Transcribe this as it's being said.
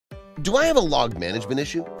Do I have a log management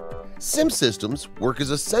issue? SIEM systems work as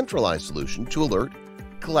a centralized solution to alert,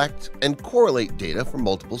 collect, and correlate data from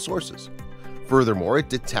multiple sources. Furthermore, it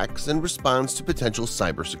detects and responds to potential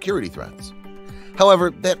cybersecurity threats. However,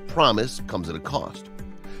 that promise comes at a cost.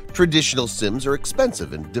 Traditional SIEMs are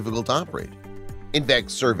expensive and difficult to operate. In fact,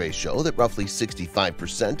 surveys show that roughly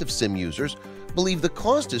 65% of SIEM users believe the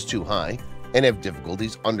cost is too high and have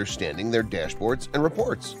difficulties understanding their dashboards and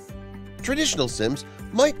reports. Traditional SIEMs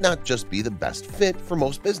might not just be the best fit for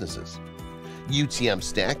most businesses.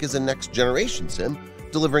 UTMStack is a next-generation SIEM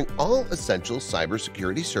delivering all essential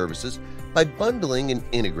cybersecurity services by bundling and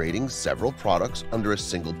integrating several products under a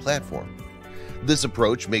single platform. This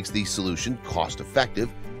approach makes the solution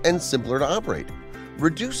cost-effective and simpler to operate,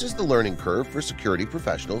 reduces the learning curve for security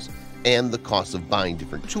professionals and the cost of buying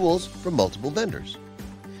different tools from multiple vendors.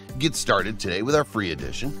 Get started today with our free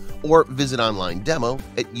edition or visit online demo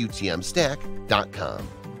at utmstack.com.